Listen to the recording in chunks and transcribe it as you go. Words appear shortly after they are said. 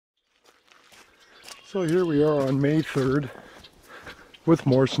So here we are on May 3rd with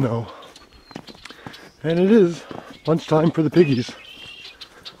more snow. And it is lunchtime for the piggies.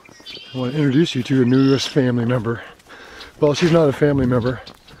 I want to introduce you to your newest family member. Well, she's not a family member.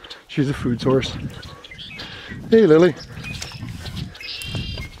 She's a food source. Hey, Lily.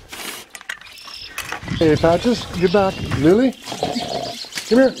 Hey, Patches, get back. Lily,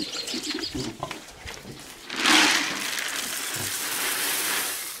 come here.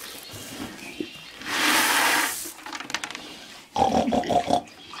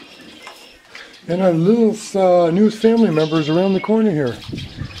 And our little newest family member is around the corner here.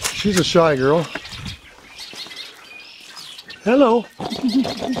 She's a shy girl. Hello.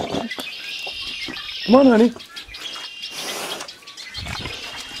 Come on, honey.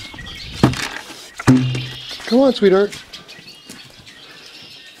 Come on, sweetheart.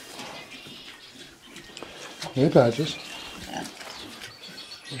 Hey, Patches.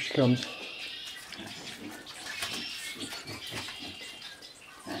 Here she comes.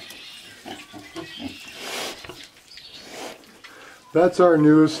 That's our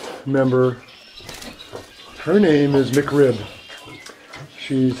newest member. Her name is McRib.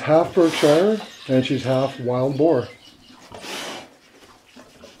 She's half Berkshire and she's half wild boar.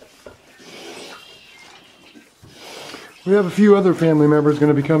 We have a few other family members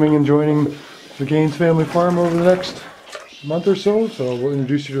going to be coming and joining the Gaines family farm over the next month or so, so we'll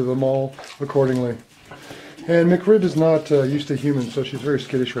introduce you to them all accordingly. And McRib is not used to humans, so she's very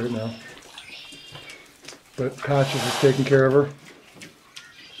skittish right now. But Patches is taking care of her.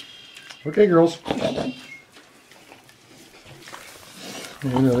 Okay, girls. Hey,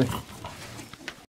 Lily.